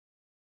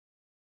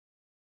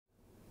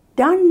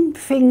Dann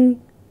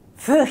fing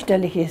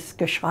fürchterliches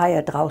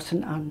Geschrei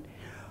draußen an.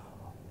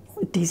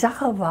 Und die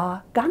Sache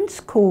war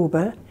ganz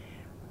grobe.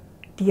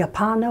 Die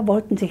Japaner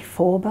wollten sich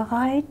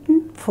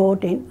vorbereiten vor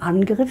den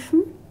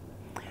Angriffen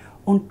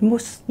und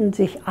mussten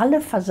sich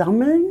alle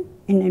versammeln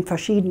in den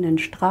verschiedenen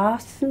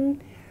Straßen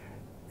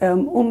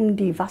um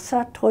die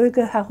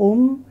Wassertröge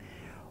herum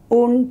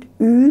und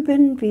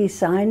üben, wie es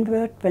sein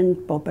wird,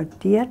 wenn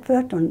bombardiert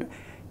wird und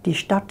die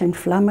Stadt in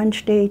Flammen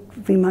steht,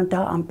 wie man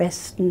da am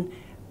besten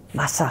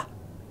Wasser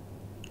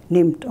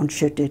nimmt und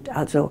schüttet.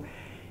 Also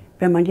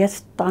wenn man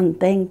jetzt dran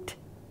denkt,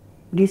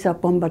 dieser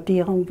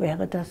Bombardierung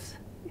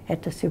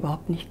hätte es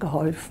überhaupt nicht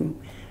geholfen.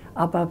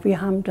 Aber wir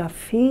haben da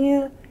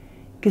viel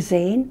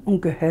gesehen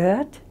und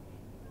gehört.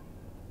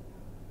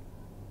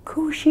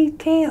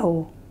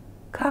 Kushikeo,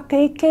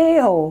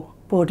 Kakekeo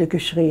wurde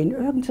geschrien,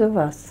 irgend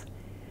sowas.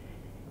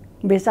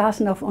 Wir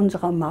saßen auf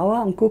unserer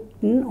Mauer und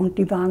guckten und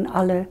die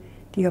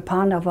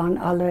Japaner waren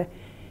alle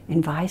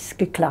in weiß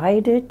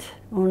gekleidet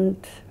und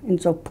in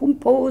so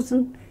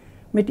Pumphosen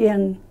mit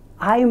ihren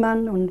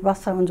Eimern und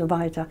Wasser und so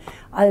weiter.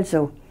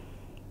 Also,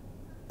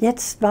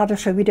 jetzt war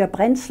das schon wieder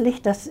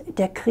brenzlig, dass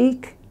der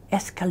Krieg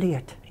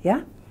eskaliert, ja?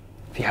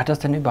 Wie hat das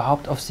denn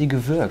überhaupt auf Sie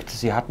gewirkt?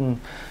 Sie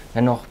hatten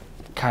ja noch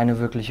keine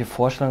wirkliche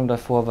Vorstellung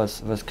davor,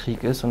 was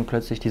Krieg ist und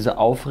plötzlich diese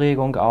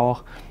Aufregung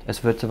auch,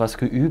 es wird sowas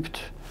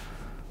geübt.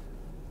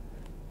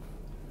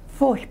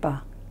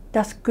 Furchtbar.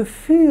 Das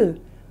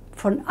Gefühl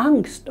von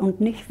Angst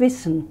und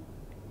Nichtwissen,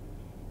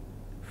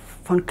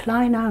 von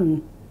klein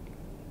an,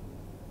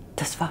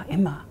 das war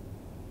immer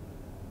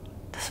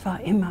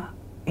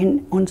in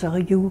unserer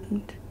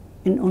Jugend,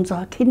 in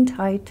unserer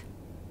Kindheit.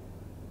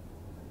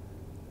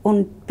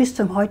 Und bis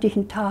zum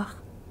heutigen Tag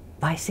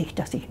weiß ich,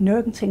 dass ich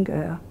nirgends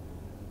hingehöre,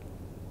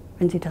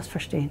 wenn Sie das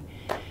verstehen.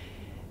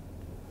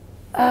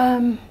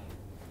 Dann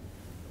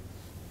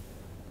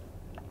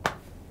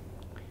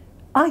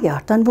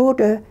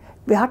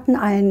wir hatten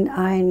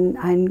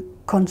ein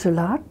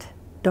Konsulat,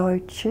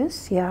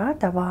 deutsches, ja,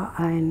 da war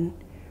ein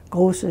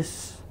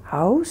großes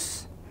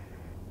Haus,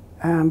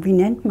 wie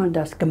nennt man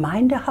das,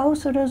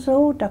 Gemeindehaus oder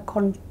so, da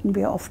konnten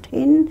wir oft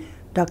hin,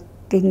 da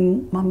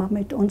ging Mama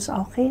mit uns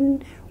auch hin,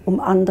 um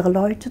andere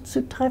Leute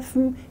zu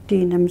treffen,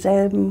 die in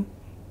derselben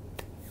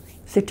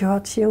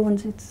Situation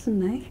sitzen,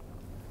 nicht?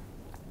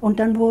 Und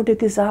dann wurde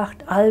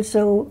gesagt,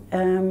 also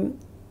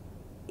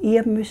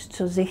ihr müsst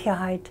zur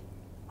Sicherheit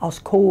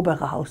aus Kobe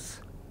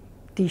raus.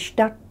 Die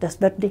Stadt, das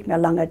wird nicht mehr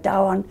lange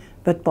dauern,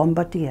 wird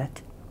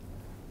bombardiert.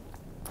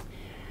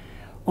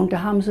 Und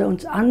da haben sie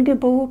uns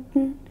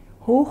angeboten,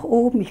 hoch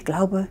oben, ich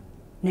glaube,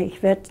 nee,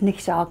 ich werde es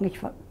nicht sagen, ich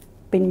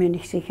bin mir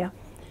nicht sicher,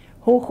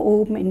 hoch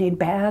oben in den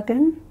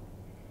Bergen,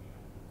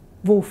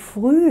 wo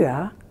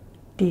früher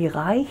die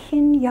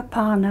reichen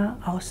Japaner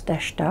aus der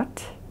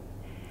Stadt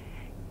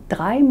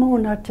 3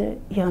 Monate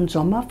ihren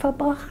Sommer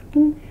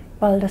verbrachten,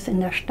 weil das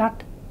in der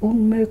Stadt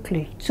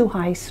unmöglich, zu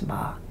heiß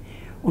war.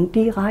 Und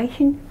die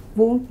Reichen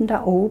wohnten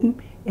da oben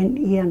in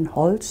ihren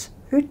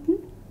Holzhütten,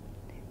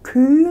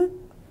 kühl,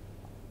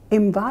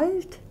 im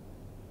Wald,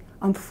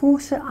 am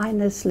Fuße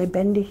eines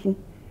lebendigen,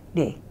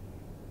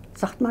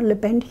 sagt man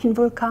lebendigen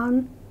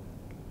Vulkan?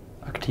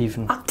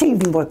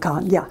 Aktiven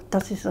Vulkan, ja,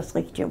 das ist das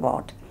richtige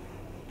Wort.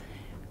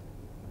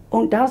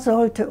 Und da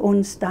sollte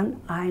uns dann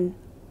ein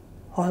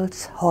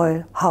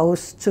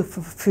Holzhaus zur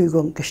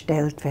Verfügung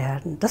gestellt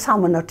werden. Das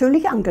haben wir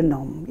natürlich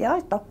angenommen, ja,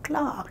 ist doch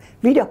klar.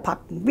 Wieder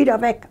packen, wieder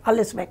weg,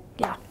 alles weg,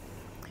 ja.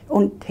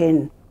 Und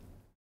hin.